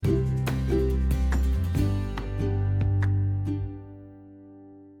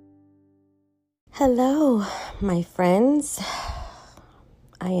Hello, my friends.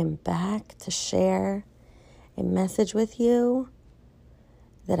 I am back to share a message with you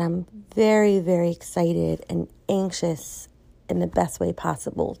that I'm very, very excited and anxious in the best way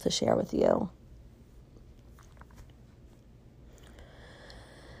possible to share with you.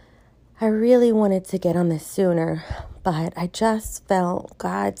 I really wanted to get on this sooner, but I just felt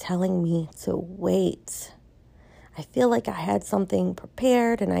God telling me to wait. I feel like I had something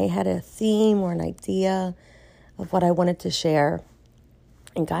prepared and I had a theme or an idea of what I wanted to share.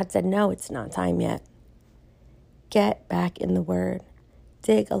 And God said, no, it's not time yet. Get back in the Word.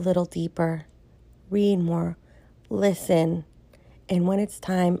 Dig a little deeper. Read more. Listen. And when it's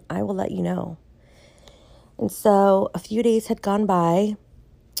time, I will let you know. And so a few days had gone by.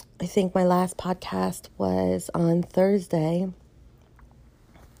 I think my last podcast was on Thursday.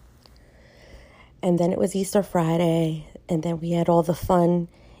 And then it was Easter Friday, and then we had all the fun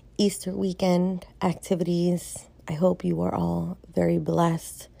Easter weekend activities. I hope you were all very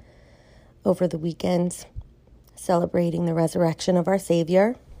blessed over the weekend, celebrating the resurrection of our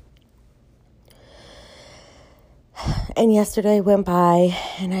Savior. And yesterday went by,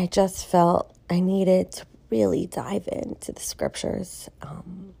 and I just felt I needed to really dive into the scriptures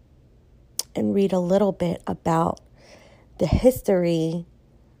and read a little bit about the history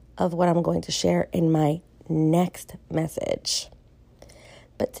of what I'm going to share in my next message.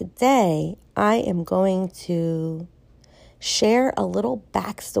 But today, I am going to share a little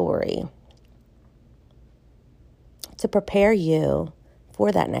backstory to prepare you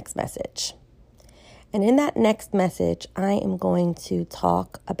for that next message. And in that next message, I am going to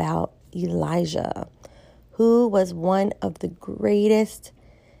talk about Elijah, who was one of the greatest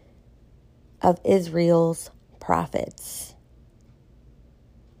of Israel's prophets.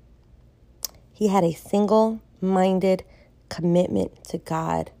 He had a single-minded commitment to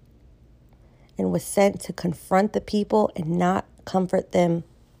God and was sent to confront the people and not comfort them.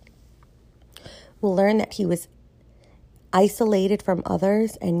 We'll learn that he was isolated from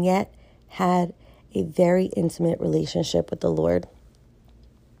others and yet had a very intimate relationship with the Lord.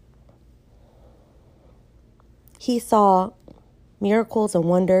 He saw miracles and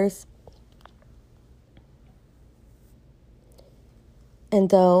wonders. And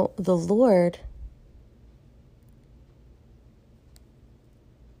though the Lord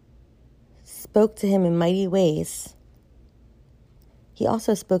spoke to him in mighty ways, he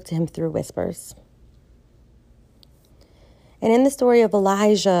also spoke to him through whispers. And in the story of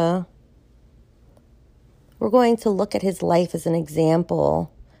Elijah, we're going to look at his life as an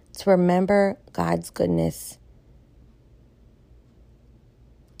example to remember God's goodness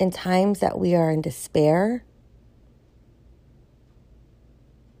in times that we are in despair,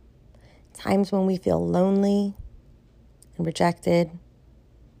 times when we feel lonely and rejected.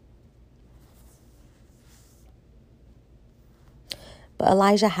 But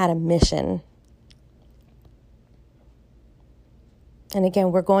Elijah had a mission. And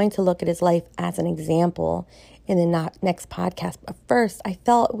again, we're going to look at his life as an example in the next podcast. But first, I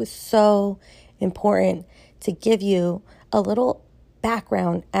felt it was so important to give you a little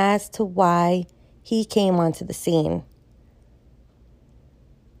background as to why he came onto the scene.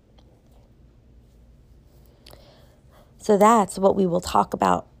 So that's what we will talk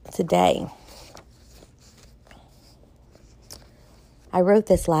about today. I wrote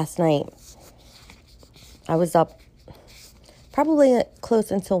this last night. I was up probably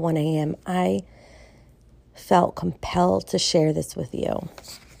close until 1 a.m. I felt compelled to share this with you.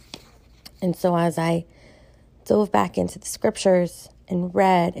 And so as I dove back into the scriptures and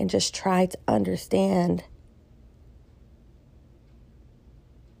read and just tried to understand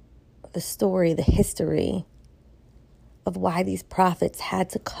the story, the history of why these prophets had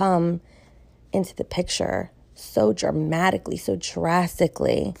to come into the picture so dramatically, so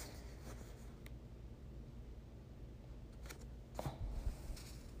drastically.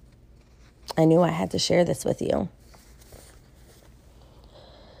 I knew I had to share this with you.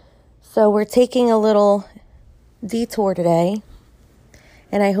 So we're taking a little detour today,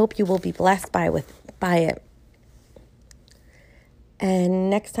 and I hope you will be blessed by it. And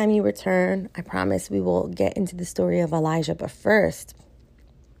next time you return, I promise we will get into the story of Elijah. But first,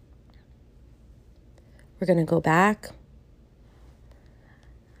 we're going to go back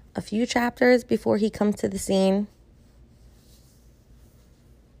a few chapters before he comes to the scene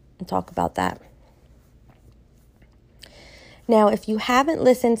and talk about that. Now, if you haven't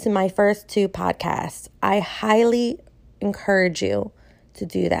listened to my first 2 podcasts, I highly encourage you to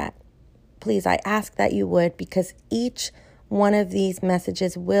do that. Please, I ask that you would, because each one of these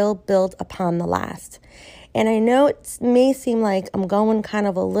messages will build upon the last. And I know it may seem like I'm going kind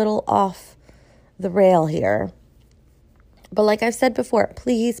of a little off the rail here. But like I've said before,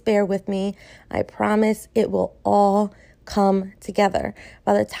 please bear with me. I promise it will all come together.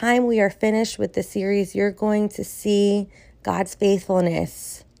 By the time we are finished with the series, you're going to see God's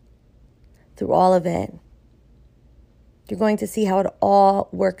faithfulness through all of it. You're going to see how it all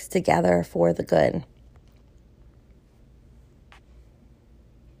works together for the good.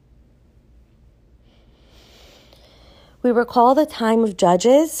 We recall the time of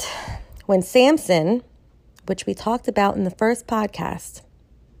Judges when Samson, which we talked about in the first podcast,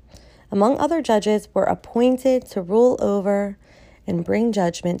 among other judges, were appointed to rule over and bring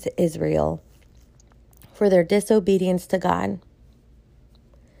judgment to Israel for their disobedience to God.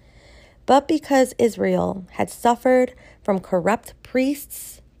 But because Israel had suffered from corrupt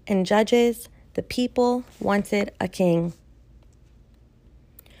priests and judges, the people wanted a king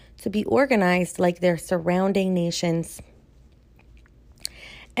to be organized like their surrounding nations.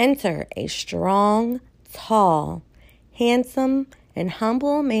 Enter a strong, tall, handsome, and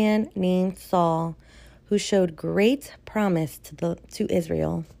humble man named Saul, who showed great promise to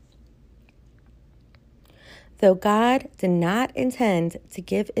Israel. Though God did not intend to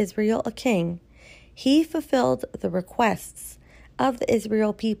give Israel a king, he fulfilled the requests of the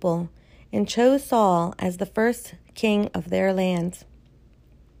Israel people and chose Saul as the first king of their land.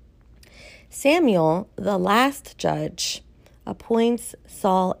 Samuel, the last judge, appoints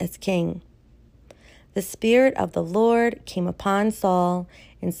Saul as king. The Spirit of the Lord came upon Saul,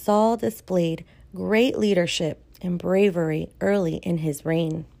 and Saul displayed great leadership and bravery early in his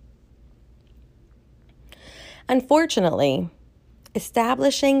reign. Unfortunately,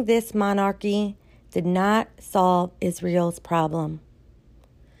 establishing this monarchy did not solve Israel's problem.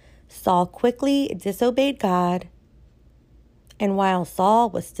 Saul quickly disobeyed God, and while Saul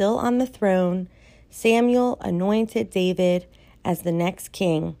was still on the throne, Samuel anointed David as the next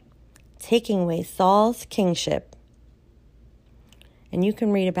king, taking away Saul's kingship. And you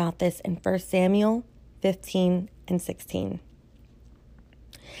can read about this in 1 Samuel 15 and 16.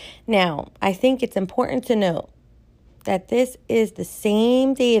 Now, I think it's important to note that this is the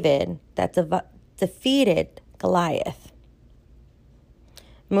same David that defeated Goliath.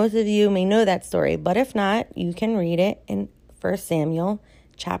 Most of you may know that story, but if not, you can read it in 1 Samuel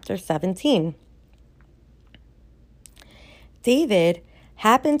chapter 17. David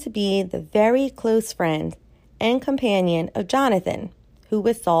happened to be the very close friend and companion of Jonathan, who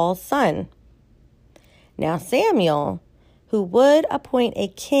was Saul's son. Now Samuel, who would appoint a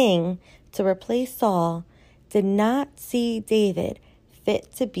king to replace Saul, did not see David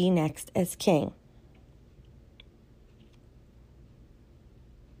fit to be next as king.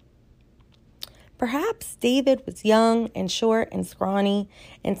 Perhaps David was young and short and scrawny,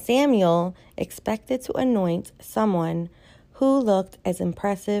 and Samuel expected to anoint someone who looked as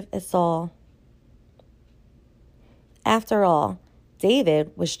impressive as Saul. After all,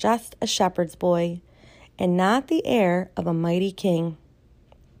 David was just a shepherd's boy and not the heir of a mighty king.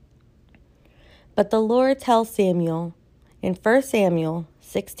 But the Lord tells Samuel in 1 Samuel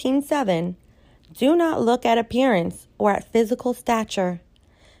 16:7, "Do not look at appearance or at physical stature,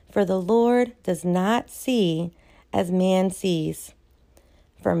 for the Lord does not see as man sees.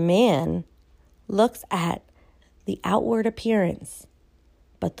 For man looks at the outward appearance,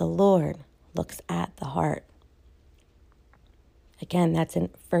 but the Lord looks at the heart." Again, that's in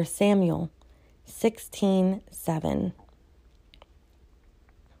 1 Samuel 16:7.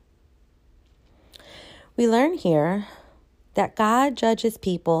 We learn here that God judges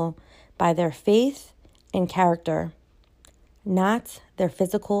people by their faith and character, not their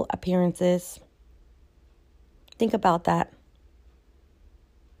physical appearances. Think about that.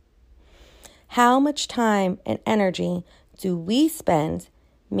 How much time and energy do we spend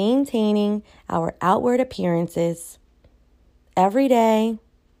maintaining our outward appearances every day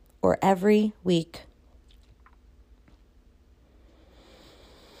or every week?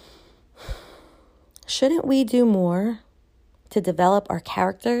 Shouldn't we do more to develop our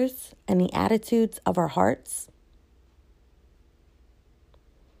characters and the attitudes of our hearts?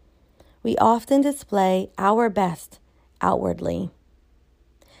 We often display our best outwardly.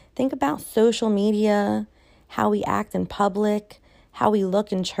 Think about social media, how we act in public, how we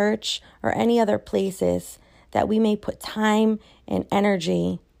look in church or any other places that we may put time and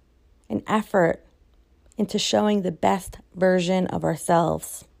energy and effort into showing the best version of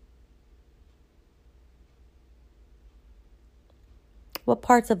ourselves. What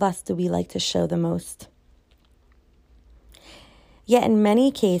parts of us do we like to show the most? Yet in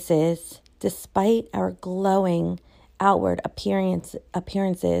many cases, despite our glowing outward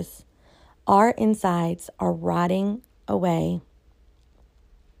appearances, our insides are rotting away.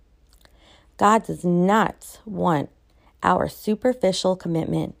 God does not want our superficial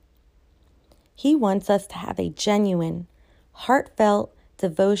commitment. He wants us to have a genuine, heartfelt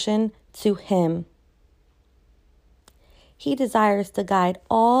devotion to Him. He desires to guide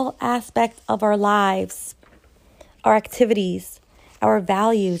all aspects of our lives, our activities, our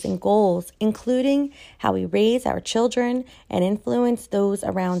values and goals, including how we raise our children and influence those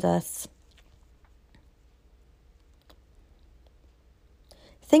around us.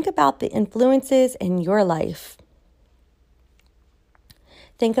 Think about the influences in your life.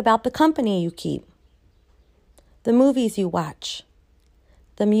 Think about the company you keep, the movies you watch,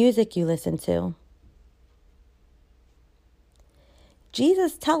 the music you listen to.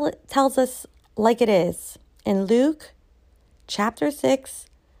 Jesus tells us like it is in Luke chapter 6,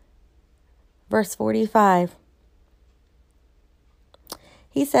 verse 45.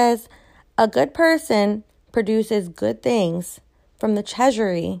 He says, "A good person produces good things from the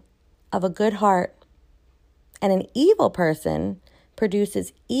treasury of a good heart, and an evil person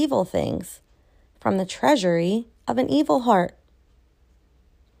produces evil things from the treasury of an evil heart.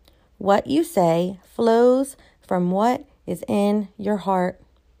 What you say flows from what is in your heart."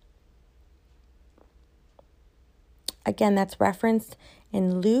 Again, that's referenced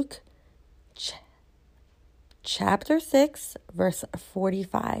in Luke chapter 6, verse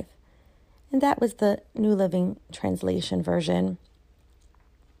 45. And that was the New Living Translation version.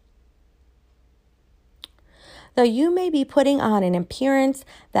 Though you may be putting on an appearance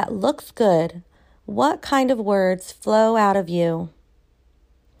that looks good, what kind of words flow out of you?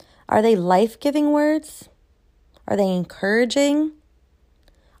 Are they life-giving words? Are they encouraging?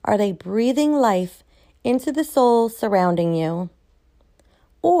 Are they breathing life into the souls surrounding you?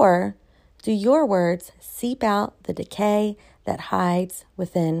 Or do your words seep out the decay that hides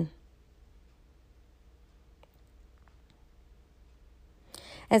within?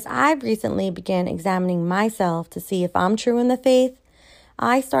 As I've recently began examining myself to see if I'm true in the faith,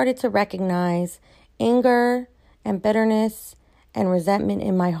 I started to recognize anger and bitterness and resentment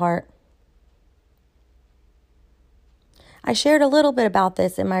in my heart. I shared a little bit about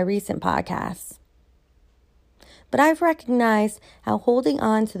this in my recent podcasts. But I've recognized how holding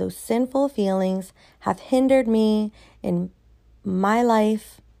on to those sinful feelings have hindered me in my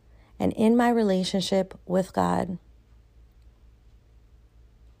life and in my relationship with God.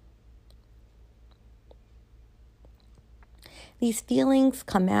 These feelings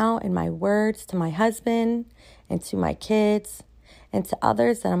come out in my words to my husband and to my kids and to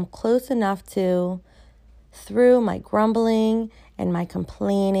others that I'm close enough to through my grumbling and my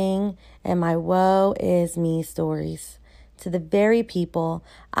complaining and my woe is me stories to the very people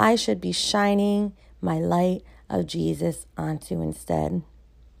I should be shining my light of Jesus onto instead.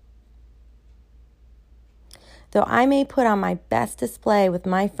 Though I may put on my best display with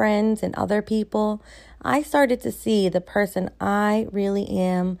my friends and other people, I started to see the person I really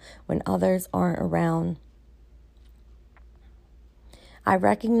am when others aren't around. I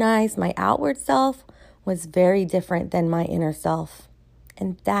recognized my outward self was very different than my inner self,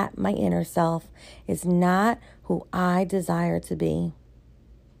 and that my inner self is not who I desire to be.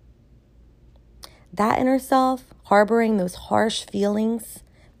 That inner self, harboring those harsh feelings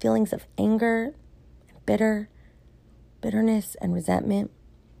of anger, bitterness, and resentment,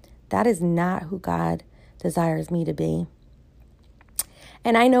 that is not who God desires me to be.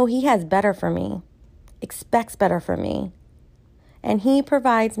 And I know He has better for me, expects better for me. And He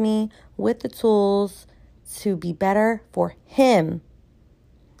provides me with the tools to be better for Him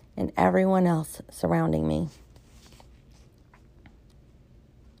and everyone else surrounding me.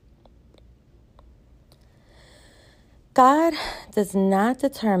 God does not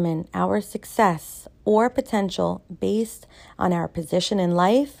determine our success or potential based on our position in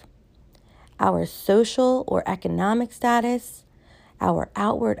life, our social or economic status, our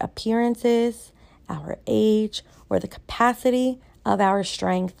outward appearances, our age, or the capacity of our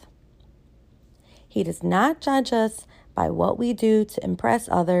strength. He does not judge us by what we do to impress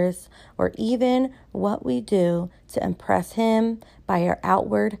others, or even what we do to impress Him by our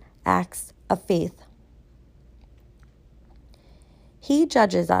outward acts of faith. He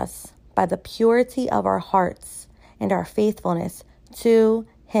judges us by the purity of our hearts and our faithfulness to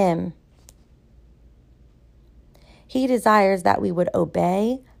Him. He desires that we would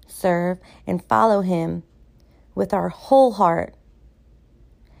obey, serve, and follow Him with our whole heart.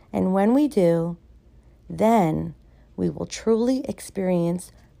 And when we do, then we will truly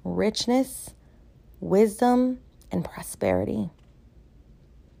experience richness, wisdom, and prosperity.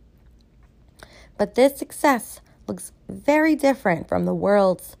 But this success looks very different from the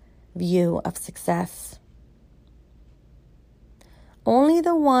world's view of success. Only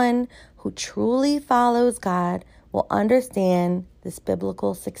the one who truly follows God will understand this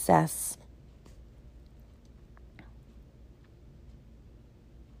biblical success.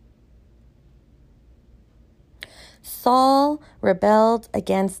 Saul rebelled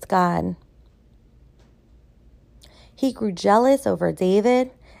against God. He grew jealous over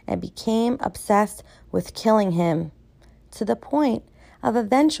David and became obsessed with killing him, to the point of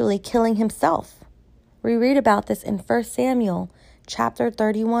eventually killing himself. We read about this in 1 Samuel chapter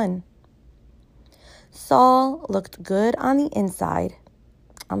 31. Saul looked good on the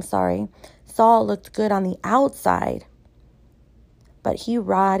outside, but he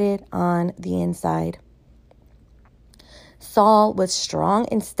rotted on the inside. Saul was strong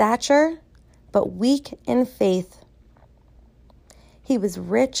in stature, but weak in faith. He was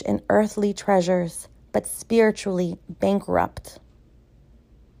rich in earthly treasures, but spiritually bankrupt.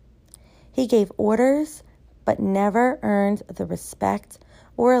 He gave orders, but never earned the respect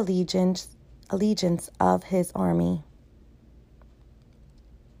or allegiance of his army.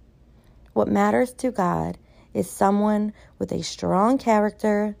 What matters to God is someone with a strong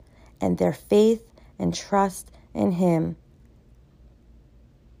character and their faith and trust in Him.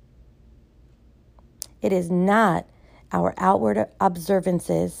 It is not our outward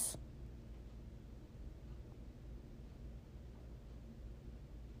observances.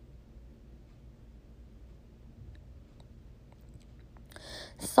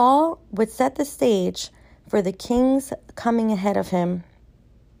 Saul would set the stage for the kings coming ahead of him.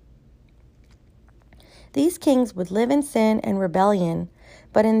 These kings would live in sin and rebellion,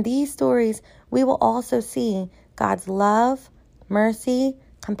 but in these stories, we will also see God's love, mercy,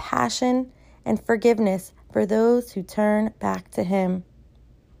 compassion, and forgiveness for those who turn back to Him.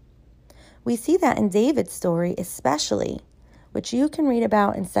 We see that in David's story especially, which you can read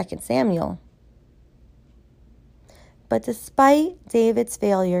about in 2 Samuel. But despite David's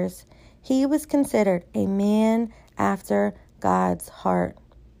failures, he was considered a man after God's heart.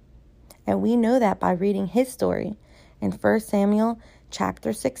 And we know that by reading his story in 1 Samuel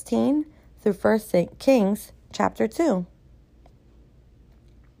chapter 16 through 1 Kings chapter 2.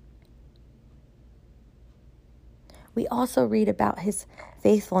 We also read about his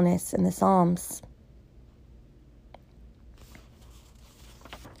faithfulness in the Psalms.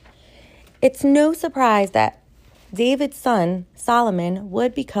 It's no surprise that David's son, Solomon,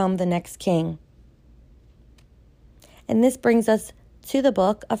 would become the next king. And this brings us to the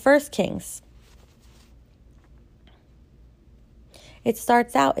book of 1 Kings. It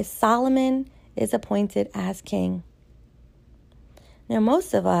starts out as Solomon is appointed as king. Now,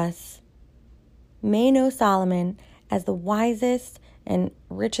 most of us may know Solomon as the wisest and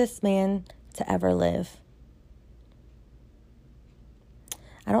richest man to ever live.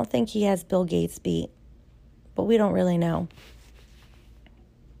 I don't think he has Bill Gates beat, but we don't really know.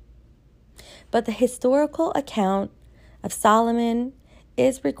 But the historical account of Solomon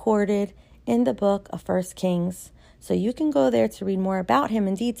is recorded in the book of 1 Kings, so you can go there to read more about him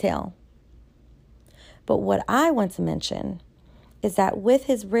in detail. But what I want to mention is that with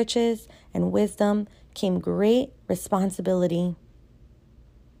his riches and wisdom came great responsibility.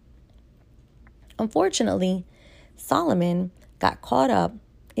 Unfortunately, Solomon got caught up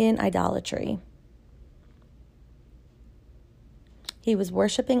in idolatry. He was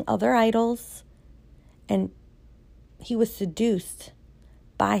worshiping other idols, and he was seduced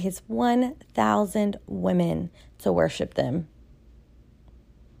by his 1,000 women to worship them.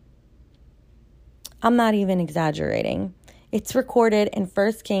 I'm not even exaggerating. It's recorded in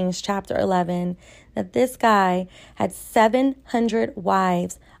 1 Kings chapter 11 that this guy had 700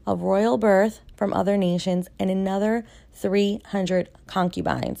 wives of royal birth from other nations and another 300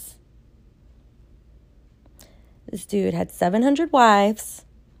 concubines. This dude had 700 wives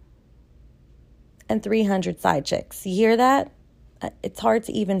and 300 side chicks. You hear that? It's hard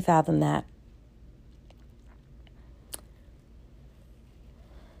to even fathom that.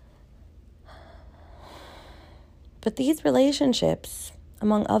 But these relationships,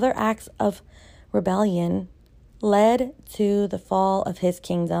 among other acts of rebellion, led to the fall of his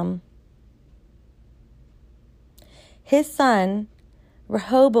kingdom. His son,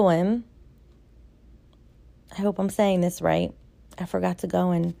 Rehoboam, I hope I'm saying this right. I forgot to go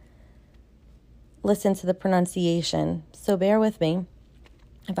and listen to the pronunciation, so bear with me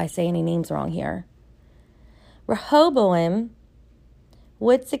if I say any names wrong here. Rehoboam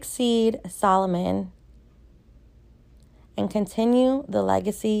would succeed Solomon and continue the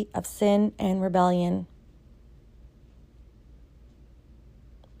legacy of sin and rebellion.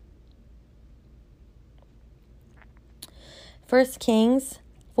 First Kings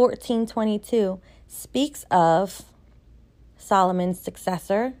 14:22 speaks of Solomon's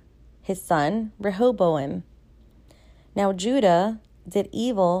successor, his son, Rehoboam. Now Judah did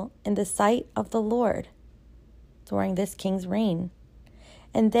evil in the sight of the Lord during this king's reign,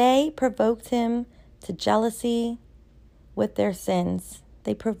 and they provoked him to jealousy with their sins.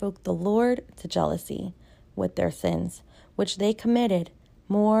 They provoked the Lord to jealousy with their sins, which they committed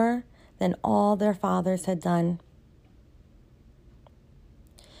more than all their fathers had done.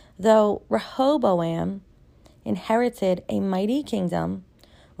 Though Rehoboam inherited a mighty kingdom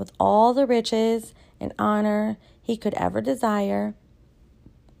with all the riches and honor he could ever desire,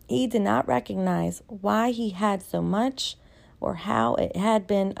 he did not recognize why he had so much or how it had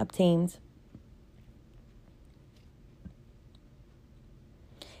been obtained.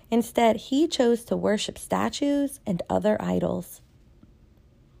 Instead, he chose to worship statues and other idols.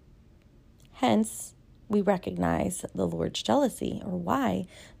 Hence, we recognize the Lord's jealousy, or why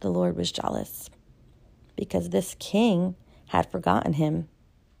the Lord was jealous, because this king had forgotten him.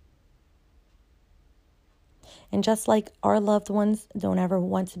 And just like our loved ones don't ever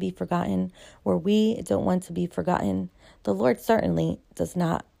want to be forgotten, or we don't want to be forgotten, the Lord certainly does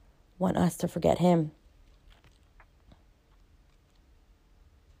not want us to forget him.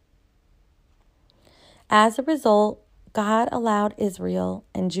 As a result, God allowed Israel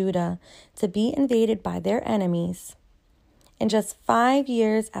and Judah to be invaded by their enemies. And just 5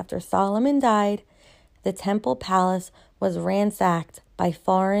 years after Solomon died, the temple palace was ransacked by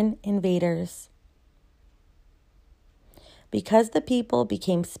foreign invaders. Because the people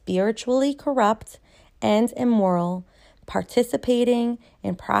became spiritually corrupt and immoral, participating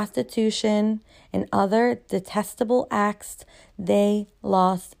in prostitution and other detestable acts, they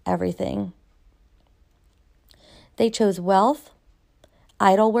lost everything. They chose wealth,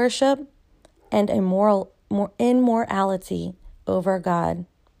 idol worship, and immorality over God.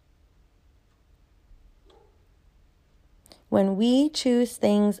 When we choose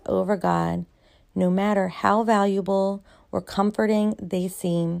things over God, no matter how valuable or comforting they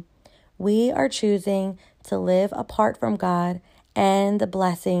seem, we are choosing to live apart from God and the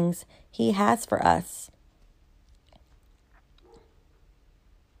blessings He has for us.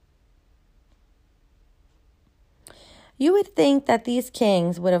 You would think that these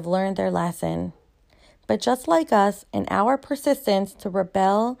kings would have learned their lesson. But just like us, in our persistence to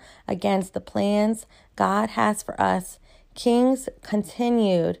rebel against the plans God has for us, kings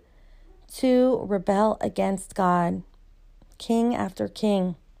continued to rebel against God, king after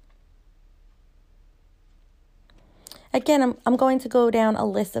king. Again, I'm going to go down a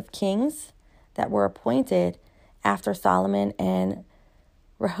list of kings that were appointed after Solomon and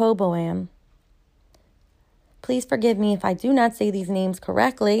Rehoboam. Please forgive me if I do not say these names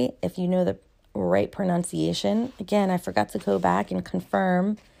correctly, if you know the right pronunciation. Again, I forgot to go back and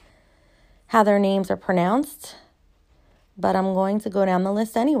confirm how their names are pronounced, but I'm going to go down the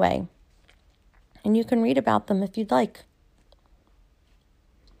list anyway. And you can read about them if you'd like.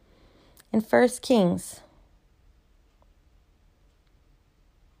 In 1 Kings,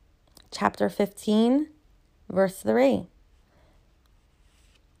 chapter 15, verse 3,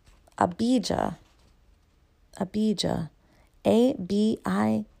 Abijah, Abijah. He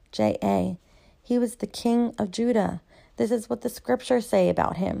was the king of Judah. This is what the scriptures say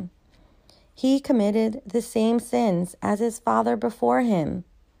about him. He committed the same sins as his father before him,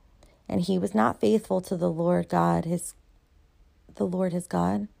 and he was not faithful to the Lord his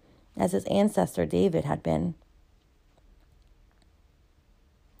God, as his ancestor David had been.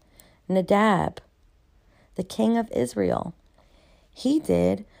 Nadab, the king of Israel, he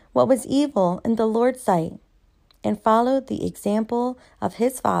did what was evil in the Lord's sight, and followed the example of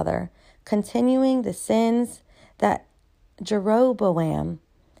his father, continuing the sins that Jeroboam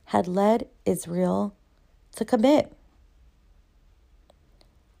had led Israel to commit.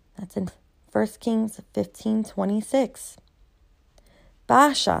 That's in 1 Kings 15:26.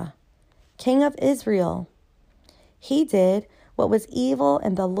 Baasha, king of Israel, he did what was evil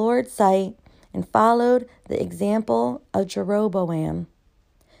in the Lord's sight and followed the example of Jeroboam,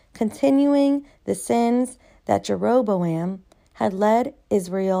 continuing the sins that Jeroboam had led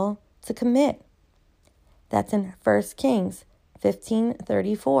Israel to commit. That's in 1 Kings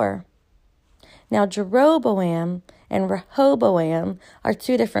 15:34. Now, Jeroboam and Rehoboam are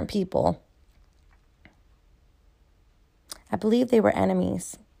two different people. I believe they were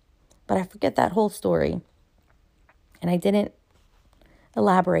enemies, but I forget that whole story, and I didn't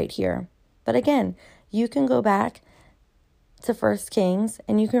elaborate here. But again, you can go back to 1 Kings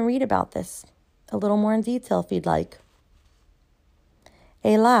and you can read about this a little more in detail if you'd like.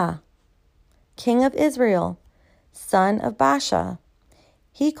 Elah, king of Israel, son of Baasha,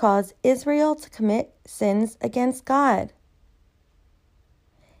 he caused Israel to commit sins against God.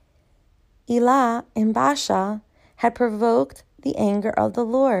 Elah and Baasha had provoked the anger of the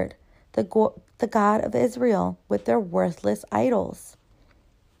Lord, the God of Israel, with their worthless idols.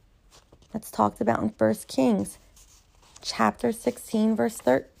 That's talked about in 1 Kings chapter 16, verse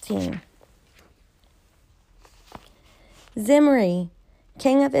 13. Zimri,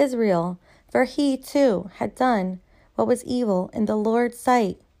 king of Israel, for he too had done what was evil in the Lord's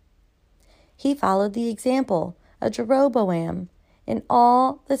sight. He followed the example of Jeroboam in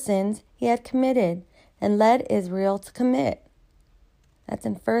all the sins he had committed and led Israel to commit. That's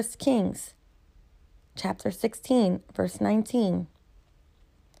in 1 Kings chapter 16, verse 19.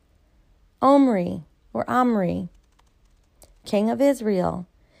 Omri, king of Israel,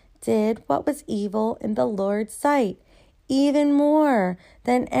 did what was evil in the Lord's sight, even more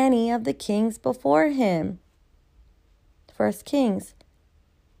than any of the kings before him. 1 Kings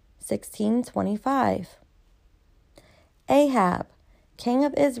 16:25. Ahab, king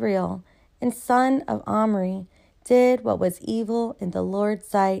of Israel and son of Omri, did what was evil in the Lord's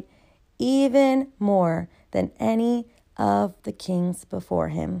sight, even more than any of the kings before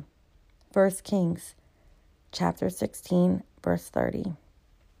him. 1 Kings chapter 16, verse 30.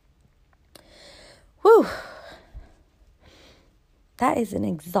 Whew. That is an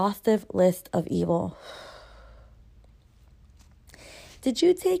exhaustive list of evil. Did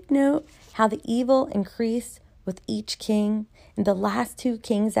you take note how the evil increased with each king? In the last two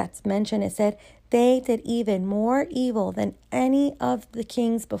kings that's mentioned, it said they did even more evil than any of the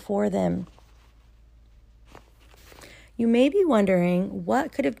kings before them. You may be wondering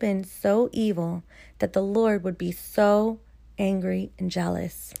what could have been so evil that the Lord would be so angry and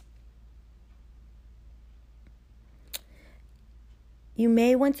jealous. You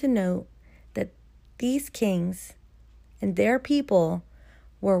may want to note that these kings and their people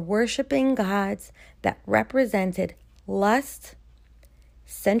were worshiping gods that represented lust,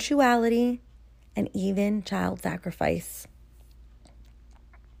 sensuality, and even child sacrifice.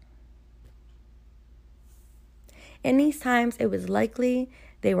 In these times, it was likely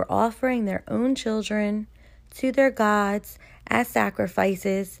they were offering their own children to their gods as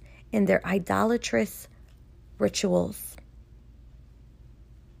sacrifices in their idolatrous rituals.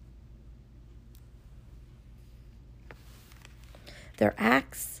 Their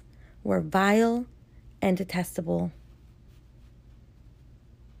acts were vile and detestable.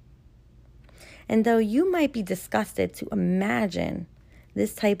 And though you might be disgusted to imagine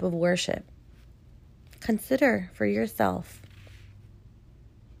this type of worship, consider for yourself,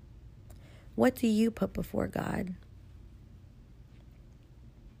 what do you put before God?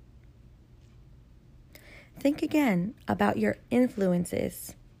 Think again about your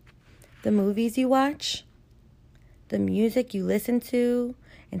influences, the movies you watch, the music you listen to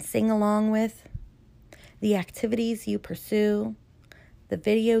and sing along with, the activities you pursue, the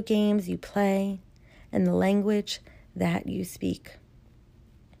video games you play, and the language that you speak.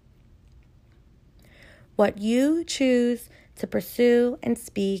 What you choose to pursue and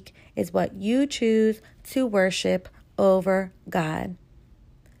speak is what you choose to worship over God.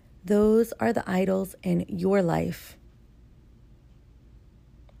 Those are the idols in your life.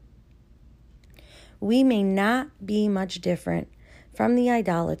 We may not be much different from the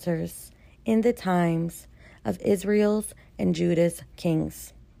idolaters in the times of Israel's and Judah's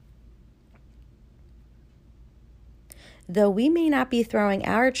kings. Though we may not be throwing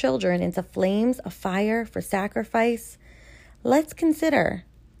our children into flames of fire for sacrifice, let's consider,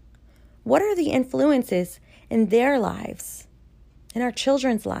 what are the influences in their lives, in our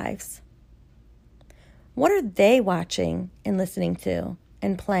children's lives? What are they watching and listening to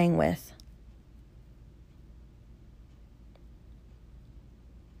and playing with?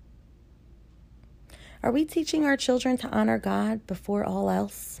 Are we teaching our children to honor God before all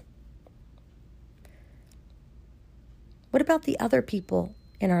else? What about the other people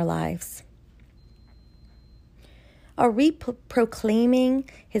in our lives? Are we proclaiming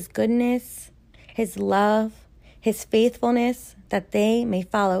His goodness, His love, His faithfulness, that they may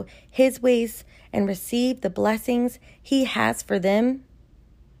follow His ways and receive the blessings He has for them?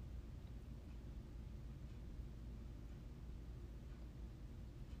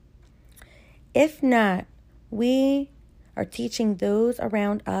 If not, we are teaching those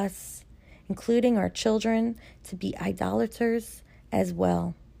around us, including our children, to be idolaters as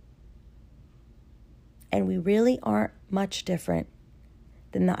well. And we really aren't much different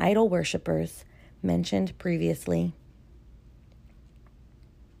than the idol worshipers mentioned previously.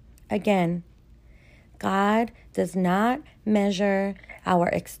 Again, God does not measure our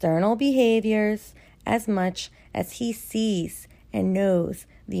external behaviors as much as He sees and knows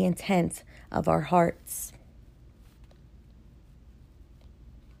the intent of our hearts.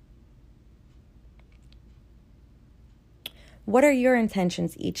 What are your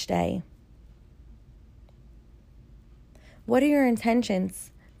intentions each day? What are your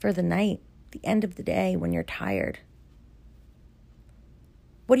intentions for the night, the end of the day when you're tired?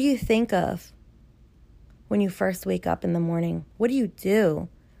 What do you think of when you first wake up in the morning? What do you do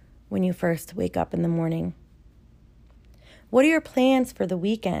when you first wake up in the morning? What are your plans for the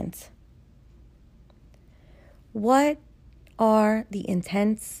weekend? What are the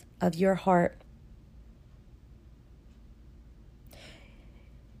intents of your heart?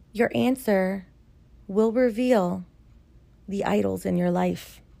 Your answer will reveal the idols in your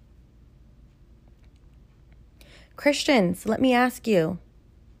life. Christians, let me ask you,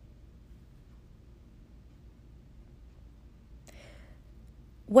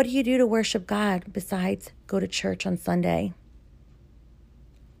 what do you do to worship God besides go to church on Sunday?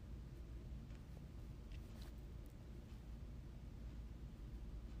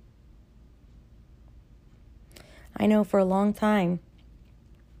 I know for a long time,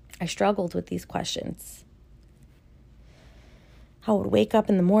 I struggled with these questions. I would wake up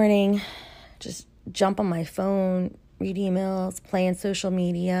in the morning, just jump on my phone, read emails, play on social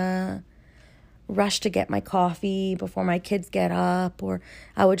media, rush to get my coffee before my kids get up, or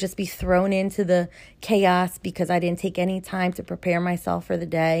I would just be thrown into the chaos because I didn't take any time to prepare myself for the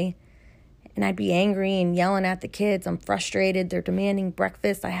day. And I'd be angry and yelling at the kids. I'm frustrated. They're demanding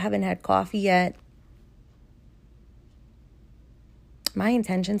breakfast. I haven't had coffee yet. My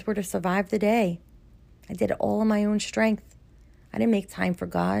intentions were to survive the day. I did it all in my own strength. I didn't make time for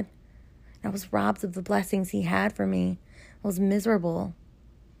God. I was robbed of the blessings He had for me. I was miserable.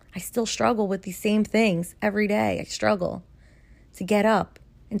 I still struggle with these same things every day. I struggle to get up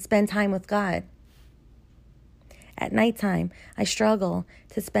and spend time with God. At nighttime, I struggle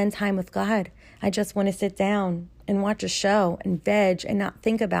to spend time with God. I just want to sit down and watch a show and veg and not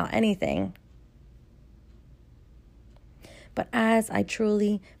think about anything. But as I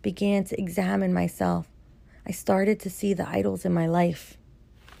truly began to examine myself, I started to see the idols in my life.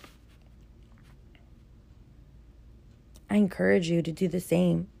 I encourage you to do the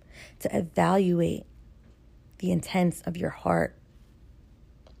same, to evaluate the intents of your heart.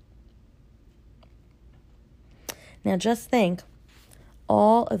 Now just think,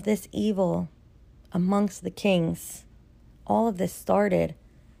 all of this evil amongst the kings, all of this started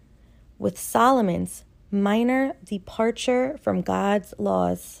with Solomon's minor departure from God's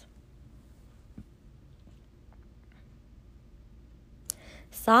laws.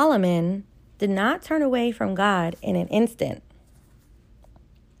 Solomon did not turn away from God in an instant.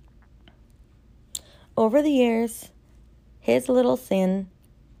 Over the years, his little sin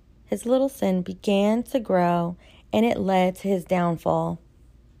began to grow, and it led to his downfall,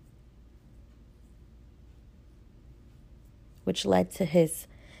 which led to his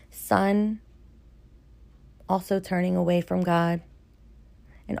son also turning away from God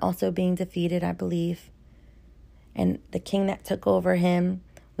and also being defeated, I believe. And the king that took over him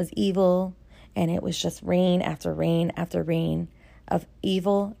was evil, and it was just reign after reign after reign of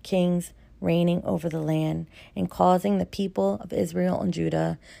evil kings reigning over the land and causing the people of Israel and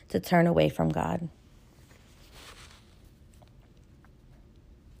Judah to turn away from God.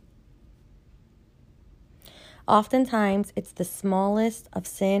 Oftentimes, it's the smallest of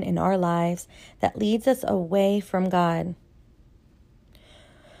sin in our lives that leads us away from God.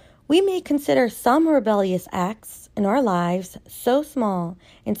 We may consider some rebellious acts in our lives so small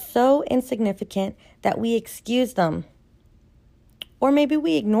and so insignificant that we excuse them. Or maybe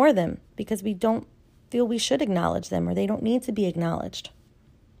we ignore them because we don't feel we should acknowledge them or they don't need to be acknowledged.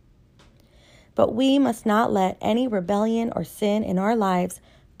 But we must not let any rebellion or sin in our lives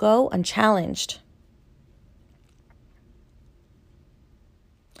go unchallenged.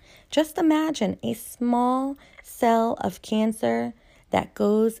 Just imagine a small cell of cancer that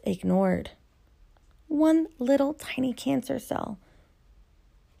goes ignored. One little tiny cancer cell.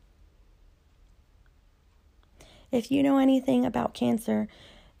 If you know anything about cancer,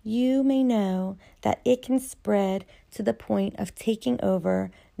 you may know that it can spread to the point of taking over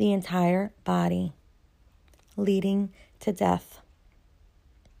the entire body, leading to death.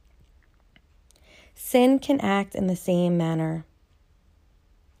 Sin can act in the same manner.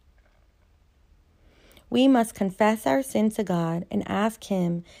 We must confess our sin to God and ask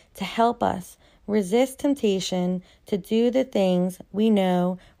Him to help us resist temptation to do the things we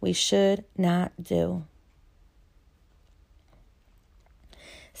know we should not do.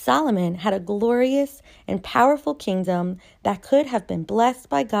 Solomon had a glorious and powerful kingdom that could have been blessed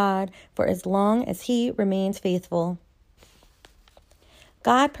by God for as long as he remained faithful.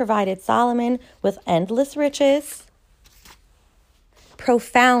 God provided Solomon with endless riches,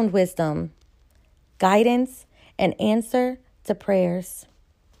 profound wisdom, guidance, and answer to prayers.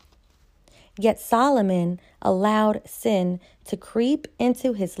 Yet Solomon allowed sin to creep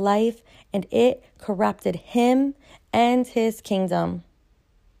into his life, and it corrupted him and his kingdom.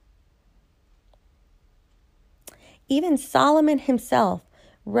 Even Solomon himself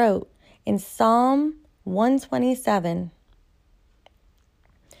wrote in Psalm 127,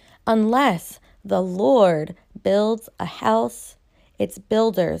 "Unless the Lord builds a house, its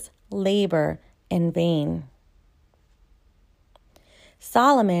builders labor in vain."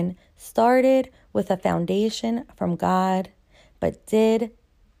 Solomon started with a foundation from God, but did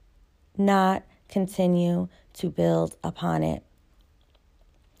not continue to build upon it.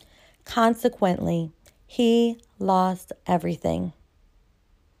 Consequently, he lost everything.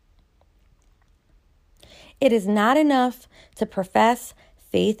 It is not enough to profess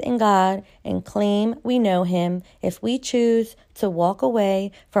faith in God and claim we know Him if we choose to walk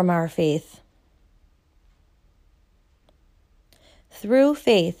away from our faith. Through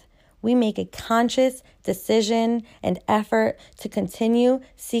faith, we make a conscious decision and effort to continue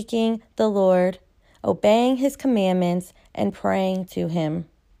seeking the Lord, obeying His commandments, and praying to Him.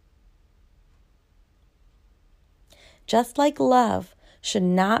 Just like love should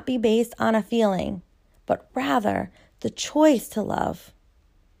not be based on a feeling, but rather the choice to love,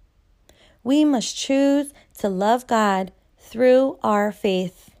 we must choose to love God through our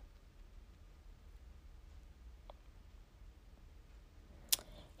faith.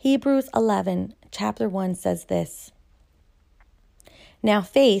 Hebrews 11, chapter 1 says this, "Now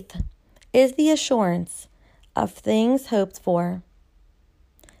faith is the assurance of things hoped for,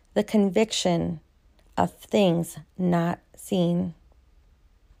 the conviction of things not seen."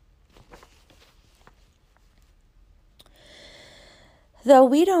 Though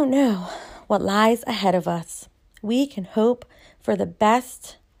we don't know what lies ahead of us, we can hope for the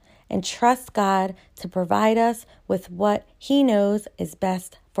best and trust God to provide us with what He knows is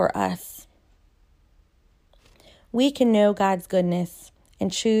best for us. We can know God's goodness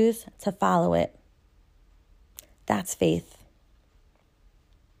and choose to follow it. That's faith.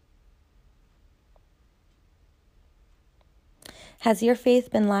 Has your faith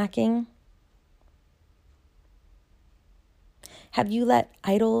been lacking? Have you let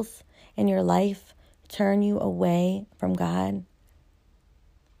idols in your life turn you away from God?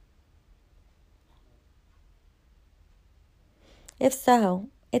 If so,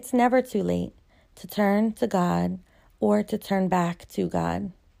 it's never too late to turn to God or to turn back to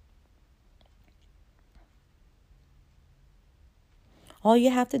God. All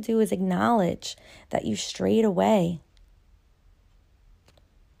you have to do is acknowledge that you strayed away.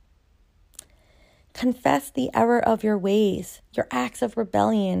 Confess the error of your ways, your acts of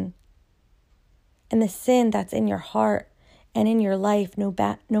rebellion, and the sin that's in your heart and in your life,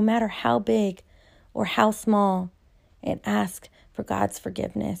 no matter how big or how small, and ask for God's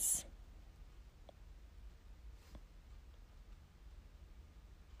forgiveness.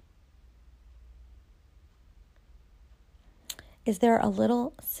 Is there a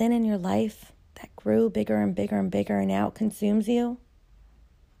little sin in your life that grew bigger and bigger and bigger and now it consumes you?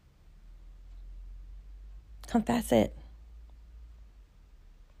 Confess it.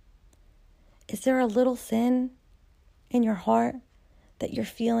 Is there a little sin in your heart that you're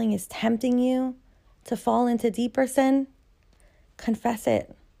feeling is tempting you to fall into deeper sin? Confess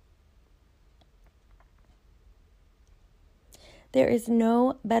it. There is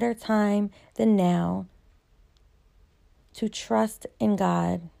no better time than now to trust in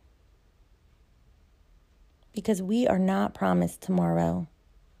God, because we are not promised tomorrow.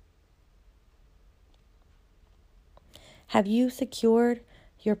 Have you secured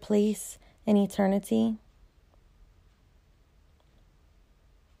your place in eternity?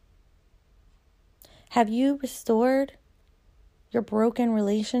 Have you restored your broken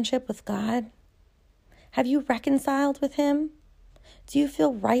relationship with God? Have you reconciled with Him? Do you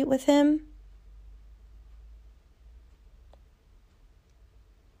feel right with Him?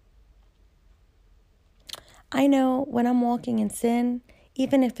 I know when I'm walking in sin,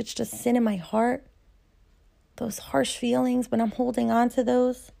 even if it's just sin in my heart, those harsh feelings, when I'm holding on to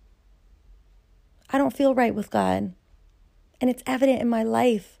those, I don't feel right with God. And it's evident in my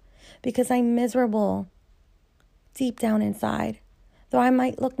life because I'm miserable deep down inside. Though I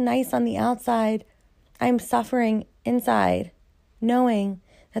might look nice on the outside, I'm suffering inside, knowing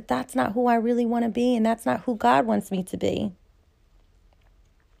that that's not who I really want to be and that's not who God wants me to be.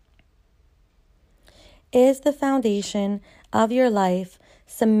 Is the foundation of your life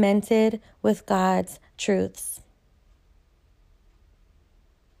cemented with God's truths?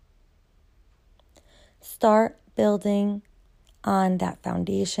 Start building on that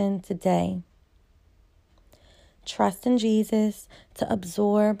foundation today. trust in Jesus to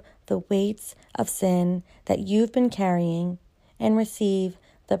absorb the weights of sin that you've been carrying and receive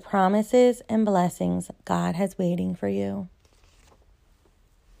the promises and blessings God has waiting for you.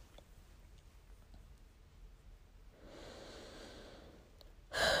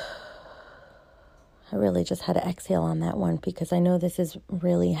 I really just had to exhale on that one because I know this is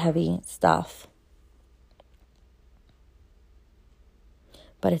really heavy stuff.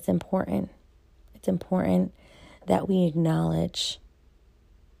 But it's important. It's important that we acknowledge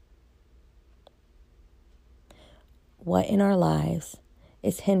what in our lives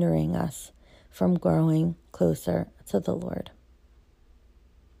is hindering us from growing closer to the Lord.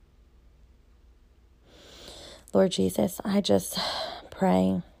 Lord Jesus, I just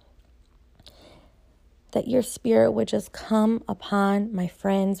pray that your Spirit would just come upon my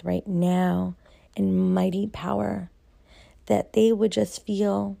friends right now in mighty power, that they would just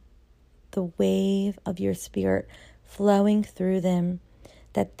feel the wave of your Spirit flowing through them,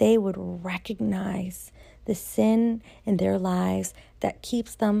 that they would recognize the sin in their lives that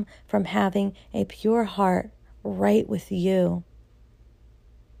keeps them from having a pure heart right with you.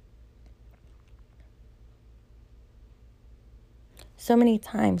 So many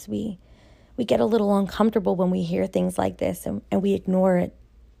times we get a little uncomfortable when we hear things like this and we ignore it.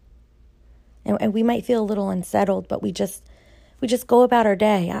 And we might feel a little unsettled, but we just go about our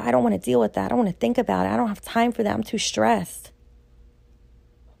day. I don't want to deal with that. I don't want to think about it. I don't have time for that. I'm too stressed.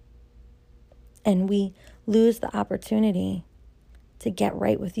 And we lose the opportunity to get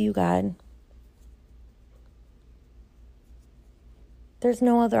right with you, God. There's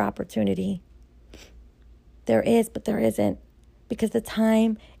no other opportunity. There is, but there isn't. Because the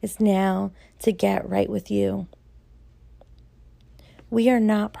time is now to get right with you. We are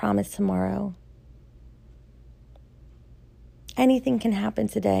not promised tomorrow. Anything can happen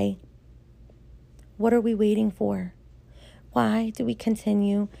today. What are we waiting for? Why do we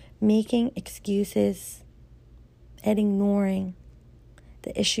continue making excuses and ignoring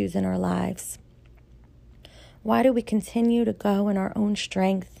the issues in our lives? Why do we continue to go in our own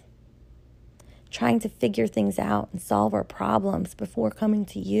strength, trying to figure things out and solve our problems before coming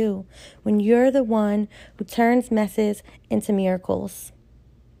to you, when you're the one who turns messes into miracles?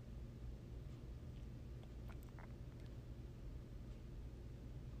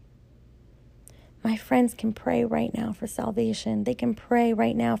 My friends can pray right now for salvation. They can pray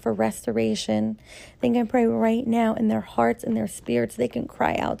right now for restoration. They can pray right now in their hearts and their spirits. They can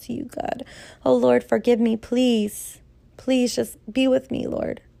cry out to you, God. Oh, Lord, forgive me, please. Please just be with me,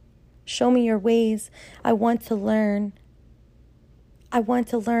 Lord. Show me your ways. I want to learn. I want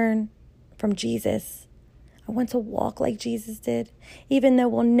to learn from Jesus. I want to walk like Jesus did. Even though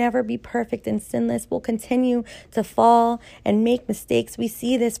we'll never be perfect and sinless, we'll continue to fall and make mistakes. We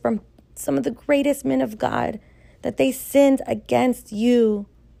see this from some of the greatest men of God, that they sinned against you.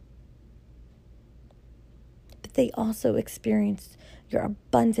 But they also experienced your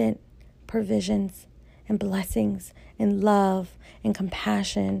abundant provisions and blessings and love and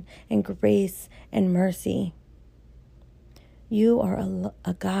compassion and grace and mercy. You are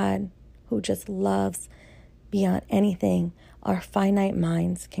a God who just loves beyond anything our finite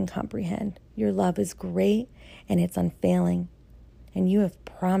minds can comprehend. Your love is great and it's unfailing. And you have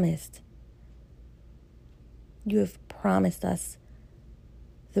promised us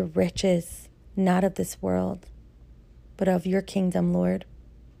the riches, not of this world, but of your kingdom, Lord.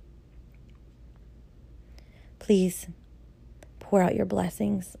 Please pour out your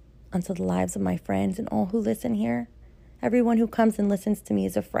blessings onto the lives of my friends and all who listen here. Everyone who comes and listens to me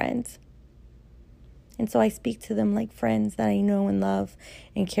is a friend. And so I speak to them like friends that I know and love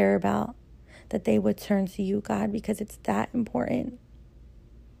and care about, that they would turn to you, God, because it's that important.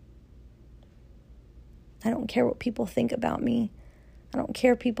 I don't care what people think about me. I don't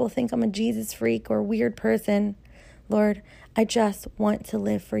care if people think I'm a Jesus freak or a weird person. Lord, I just want to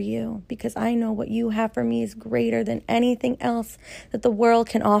live for you because I know what you have for me is greater than anything else that the world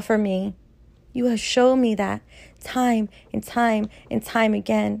can offer me. You have shown me that time and time and time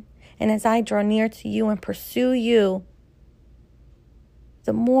again. And as I draw near to you and pursue you,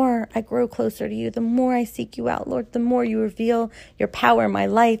 the more I grow closer to you, the more I seek you out, Lord, the more you reveal your power in my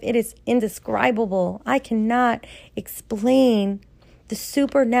life. It is indescribable. I cannot explain the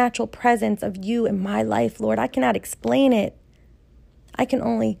supernatural presence of you in my life, Lord. I cannot explain it. I can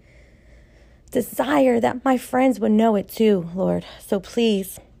only desire that my friends would know it too, Lord. So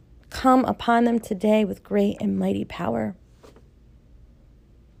please come upon them today with great and mighty power.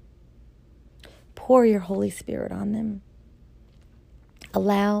 Pour your Holy Spirit on them.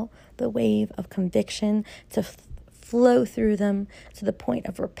 Allow the wave of conviction to flow through them to the point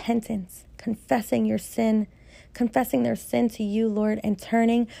of repentance, confessing your sin, confessing their sin to you, Lord, and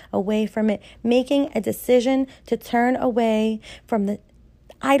turning away from it, making a decision to turn away from the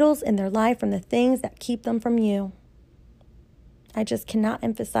idols in their life, from the things that keep them from you. I just cannot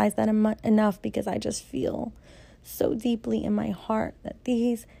emphasize that enough, because I just feel so deeply in my heart that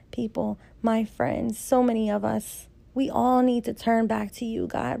these people, my friends, so many of us, we all need to turn back to you,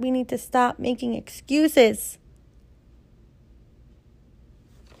 God. We need to stop making excuses.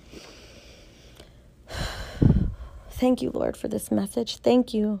 Thank you, Lord, for this message.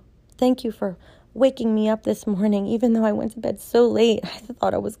 Thank you. Thank you for waking me up this morning, even though I went to bed so late. I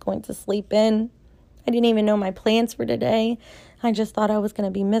thought I was going to sleep in. I didn't even know my plans for today. I just thought I was going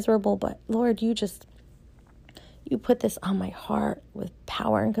to be miserable. But Lord, you put this on my heart with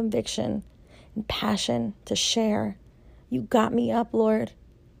power and conviction and passion to share. You got me up, Lord.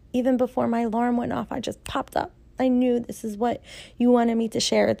 Even before my alarm went off, I just popped up. I knew this is what you wanted me to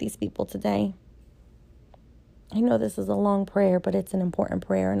share with these people today. I know this is a long prayer, but it's an important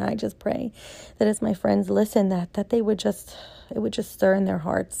prayer. And I just pray that as my friends listen, that it would just stir in their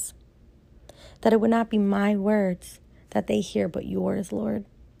hearts. That it would not be my words that they hear, but yours, Lord.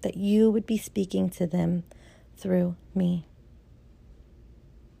 That you would be speaking to them through me.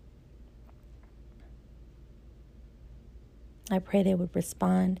 I pray they would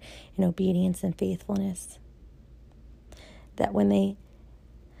respond in obedience and faithfulness. That when they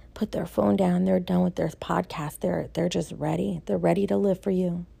put their phone down, they're done with their podcast, they're just ready. They're ready to live for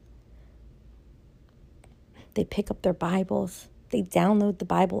you. They pick up their Bibles. They download the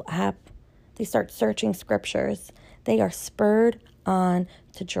Bible app. They start searching scriptures. They are spurred on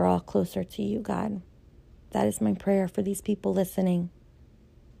to draw closer to you, God. That is my prayer for these people listening.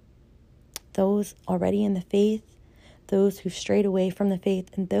 Those already in the faith, those who've strayed away from the faith,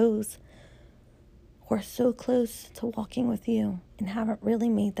 and those who are so close to walking with you and haven't really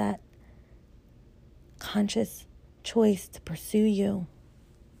made that conscious choice to pursue you.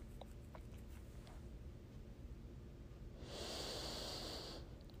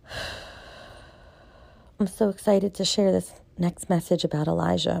 I'm so excited to share this next message about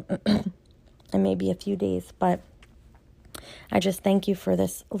Elijah. It may be a few days, but I just thank you for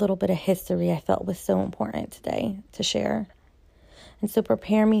this little bit of history I felt was so important today to share. And so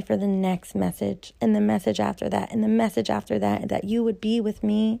prepare me for the next message and the message after that and the message after that, that you would be with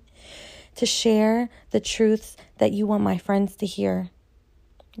me to share the truths that you want my friends to hear.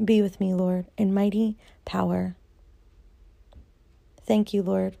 Be with me, Lord, in mighty power. Thank you,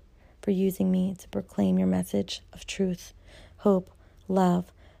 Lord, for using me to proclaim your message of truth, hope,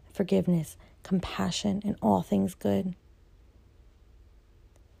 love, forgiveness, compassion, and all things good.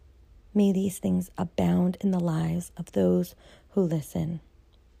 May these things abound in the lives of those who listen.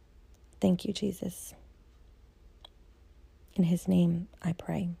 Thank you, Jesus. In his name I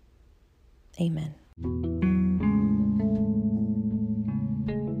pray. Amen.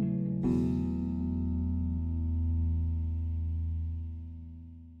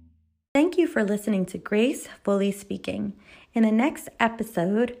 Thank you for listening to Grace Fully Speaking. In the next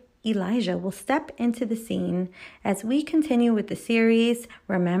episode, Elijah will step into the scene as we continue with the series,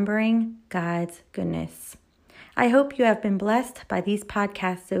 Remembering God's Goodness. I hope you have been blessed by these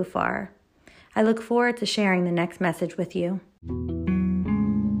podcasts so far. I look forward to sharing the next message with you.